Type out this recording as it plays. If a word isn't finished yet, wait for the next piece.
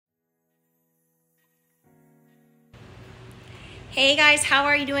Hey guys, how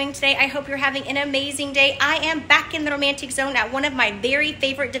are you doing today? I hope you're having an amazing day. I am back in the romantic zone at one of my very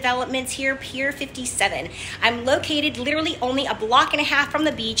favorite developments here, Pier 57. I'm located literally only a block and a half from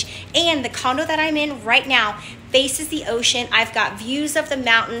the beach, and the condo that I'm in right now faces the ocean. I've got views of the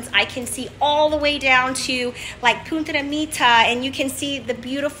mountains. I can see all the way down to like Punta Mita, and you can see the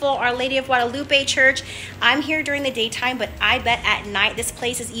beautiful Our Lady of Guadalupe Church. I'm here during the daytime, but I bet at night this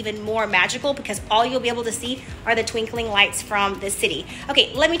place is even more magical because all you'll be able to see are the twinkling lights from the city.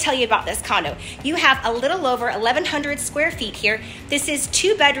 Okay, let me tell you about this condo. You have a little over 1,100 square feet here. This is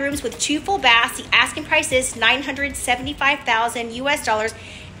 2 bedrooms with 2 full baths. The asking price is $975,000 US.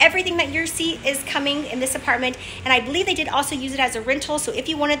 Everything that you see is coming in this apartment, and I believe they did also use it as a rental, so if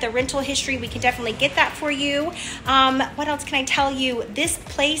you wanted the rental history, we can definitely get that for you. What else can I tell you? This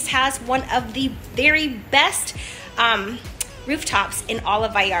place has one of the very best rooftops in all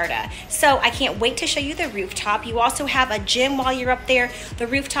of Vallarta. So I can't wait to show you the rooftop. You also have a gym while you're up there. The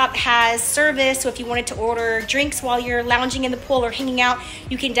rooftop has service, so if you wanted to order drinks while you're lounging in the pool or hanging out,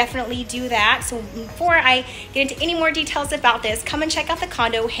 you can definitely do that. So before I get into any more details about this, come and check out the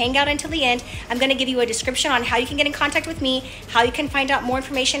condo, hang out until the end. I'm gonna give you a description on how you can get in contact with me, how you can find out more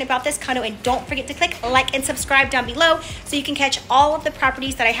information about this condo, and don't forget to click like and subscribe down below so you can catch all of the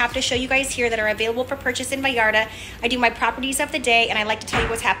properties that I have to show you guys here that are available for purchase in Vallarta. I do my properties of the day, and I like to tell you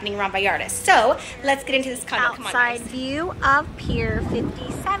what's happening around Vallarta. So let's get into this condo. Outside view of Pier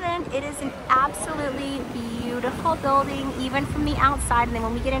 57. It is an absolutely beautiful building, even from the outside. And then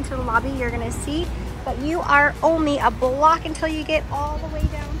when we get into the lobby, you're gonna see that you are only a block until you get all the way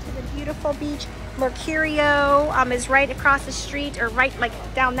down to the beautiful beach. Mercurio is right across the street, or right like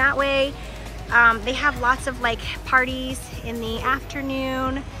down that way. They have lots of like parties in the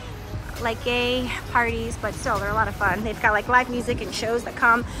afternoon, like gay parties, but still they're a lot of fun. They've got like live music and shows that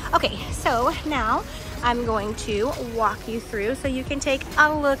come. Okay, so now I'm going to walk you through so you can take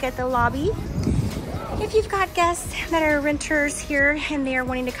a look at the lobby. If you've got guests that are renters here and they are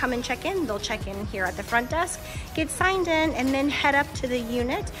wanting to come and check in, they'll check in here at the front desk, get signed in, and then head up to the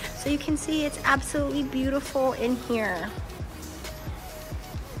unit. So you can see it's absolutely beautiful in here.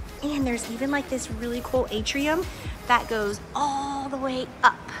 And there's even like this really cool atrium that goes all the way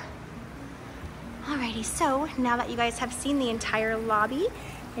up. Alrighty, so now that you guys have seen the entire lobby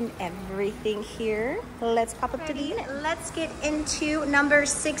and everything here, let's pop up to the unit. Let's get into number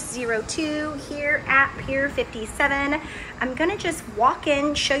 602 here at Pier 57. I'm gonna just walk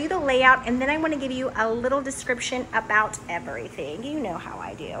in, show you the layout, and then I wanna give you a little description about everything. You know how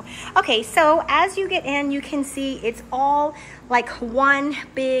I do. Okay, so as you get in, you can see it's all like one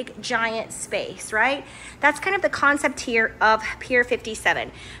big giant space, right? That's kind of the concept here of Pier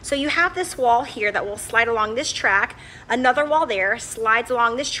 57. So you have this wall here that will slide along this track, another wall there slides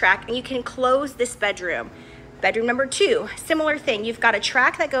along this track, and you can close this bedroom. Bedroom number 2, similar thing. You've got a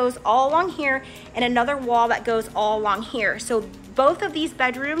track that goes all along here and another wall that goes all along here. So both of these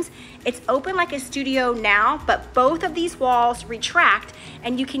bedrooms, it's open like a studio now, but both of these walls retract,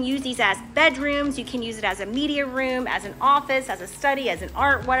 and you can use these as bedrooms. You can use it as a media room, as an office, as a study, as an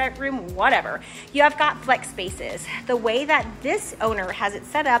art room, whatever. You have got flex spaces. The way that this owner has it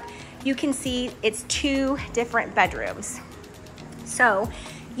set up, you can see it's 2 different bedrooms. So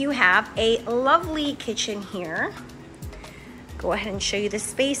you have a lovely kitchen here. Go ahead and show you the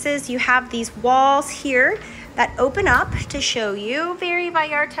spaces. You have these walls here that open up to show you. Very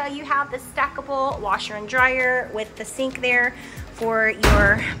Vallarta. You have the stackable washer and dryer with the sink there for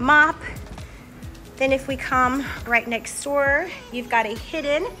your mop. Then if we come right next door, you've got a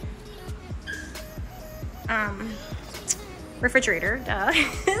hidden refrigerator, duh.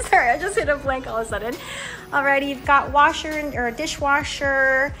 Sorry, I just hit a blank all of a sudden. Alrighty, you've got or a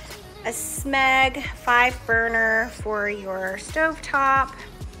dishwasher, a Smeg 5 burner for your stovetop.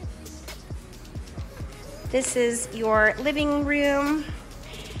 This is your living room.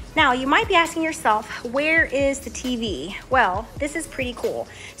 Now, you might be asking yourself, where is the TV? Well, this is pretty cool.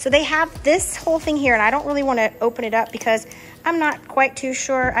 So they have this whole thing here, and I don't really want to open it up because I'm not quite too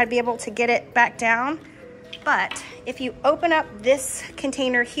sure I'd be able to get it back down. But if you open up this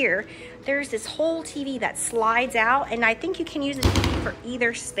container here, there's this whole TV that slides out, and I think you can use a TV for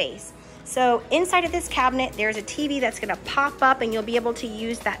either space. So inside of this cabinet, there's a TV that's gonna pop up, and you'll be able to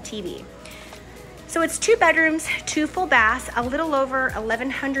use that TV. So it's 2 bedrooms, 2 full baths, a little over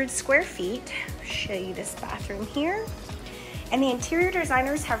 1,100 square feet. Show you this bathroom here. And the interior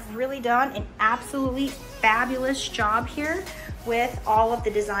designers have really done an absolutely fabulous job here with all of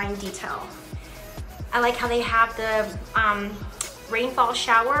the design detail. I like how they have the rainfall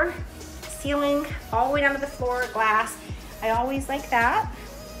shower ceiling all the way down to the floor, glass. I always like that.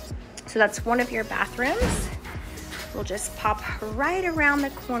 So that's one of your bathrooms. we'll just pop right around the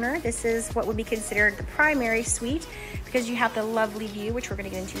corner. This is what would be considered the primary suite because you have the lovely view, which we're gonna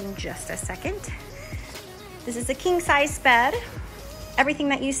get into in just a second. This is a king size bed. Everything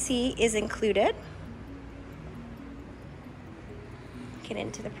that you see is included. Get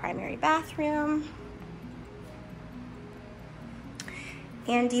into the primary bathroom.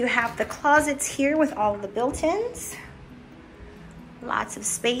 And you have the closets here with all the built-ins. Lots of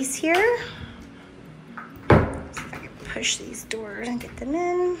space here. See if I can push these doors and get them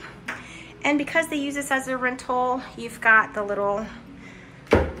in. And because they use this as a rental, you've got the little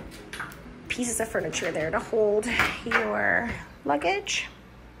pieces of furniture there to hold your luggage.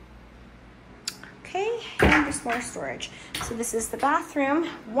 Okay, and just more storage. So this is the bathroom.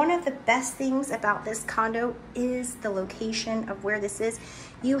 One of the best things about this condo is the location of where this is.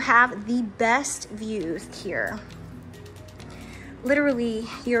 You have the best views here. Literally,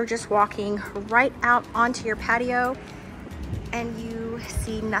 you're just walking right out onto your patio and you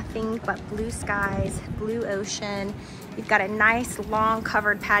see nothing but blue skies, blue ocean. You've got a nice long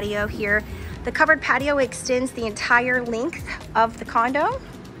covered patio here. The covered patio extends the entire length of the condo.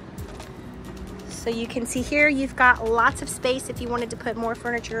 So you can see here, you've got lots of space. If you wanted to put more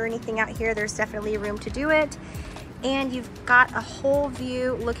furniture or anything out here, there's definitely room to do it. And you've got a whole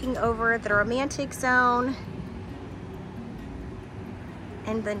view looking over the romantic zone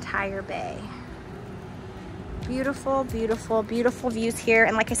and the entire bay. Beautiful, beautiful, beautiful views here.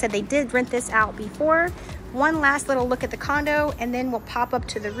 And like I said, they did rent this out before. One last little look at the condo and then we'll pop up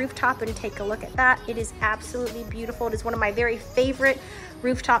to the rooftop and take a look at that. It is absolutely beautiful. It is one of my very favorite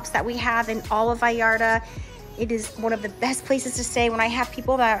rooftops that we have in all of Vallarta. It is one of the best places to stay. When I have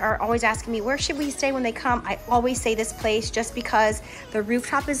people that are always asking me, where should we stay when they come? I always say this place just because the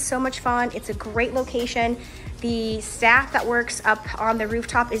rooftop is so much fun. It's a great location. The staff that works up on the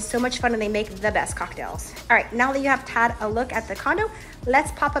rooftop is so much fun and they make the best cocktails. All right, now that you have had a look at the condo,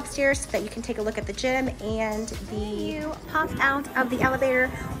 let's pop upstairs so that you can take a look at the gym and you pop out of the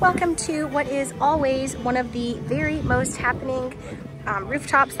elevator. Welcome to what is always one of the very most happening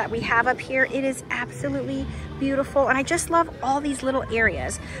rooftops that we have up here. It is absolutely beautiful and I just love all these little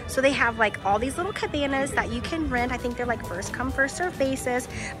areas. So they have like all these little cabanas that you can rent. I think they're like first come first serve basis,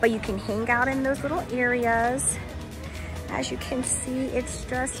 but you can hang out in those little areas. As you can see, it's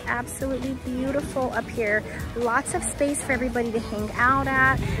just absolutely beautiful up here. Lots of space for everybody to hang out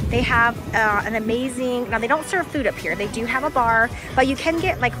at. They have an amazing, now they don't serve food up here. They do have a bar, but you can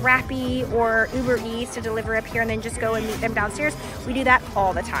get like Rappi or Uber Eats to deliver up here and then just go and meet them downstairs. We do that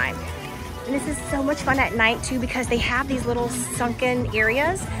all the time. And this is so much fun at night too because they have these little sunken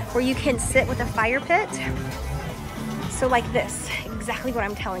areas where you can sit with a fire pit. So like this, exactly what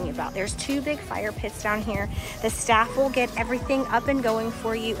I'm telling you about. There's two big fire pits down here. The staff will get everything up and going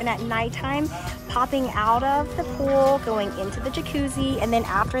for you. And at nighttime, popping out of the pool, going into the jacuzzi, and then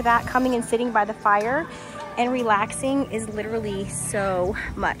after that, coming and sitting by the fire and relaxing is literally so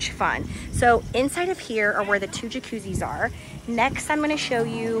much fun. So inside of here are where the two jacuzzis are. Next, I'm gonna show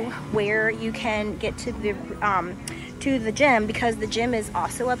you where you can get to the gym because the gym is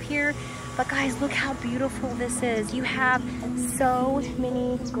also up here. But guys, look how beautiful this is. You have so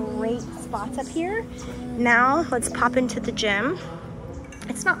many great spots up here. Now let's pop into the gym.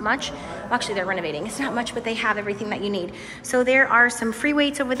 It's not much. Well, actually, they're renovating. It's not much, but they have everything that you need. So there are some free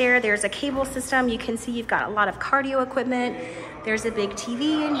weights over there. There's a cable system. You can see you've got a lot of cardio equipment. There's a big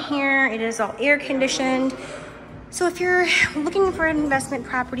TV in here. It is all air conditioned. So if you're looking for an investment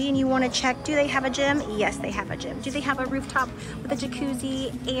property and you want to check, do they have a gym? Yes, they have a gym. Do they have a rooftop with a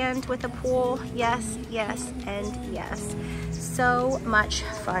jacuzzi and with a pool? Yes, yes, and yes. So much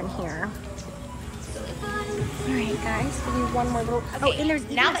fun here. All right, guys, we'll do one more little. Okay, oh, and there's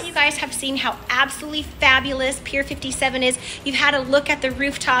now that you guys have seen how absolutely fabulous Pier 57 is, you've had a look at the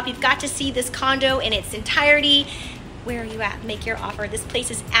rooftop, you've got to see this condo in its entirety. Where are you at? Make your offer. This place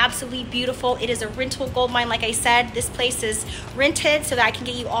is absolutely beautiful. It is a rental gold mine. Like I said, this place is rented so that I can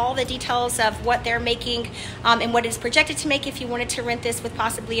get you all the details of what they're making and what it's projected to make if you wanted to rent this with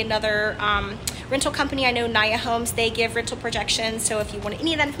possibly another rental company. I know Naya Homes, they give rental projections. So if you want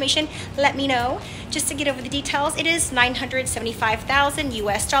any of that information, let me know. Just to get over the details, it is $975,000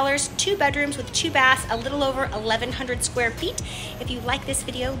 US, 2 bedrooms with 2 baths, a little over 1,100 square feet. If you like this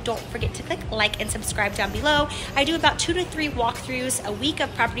video, don't forget to click like and subscribe down below. I do about 2 to 3 walkthroughs a week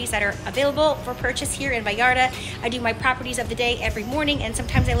of properties that are available for purchase here in Vallarta. I do my properties of the day every morning, and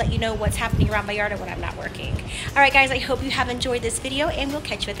sometimes I let you know what's happening around Vallarta when I'm not working. All right, guys, I hope you have enjoyed this video, and we'll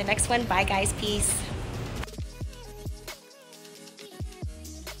catch you at the next one. Bye, guys. Peace.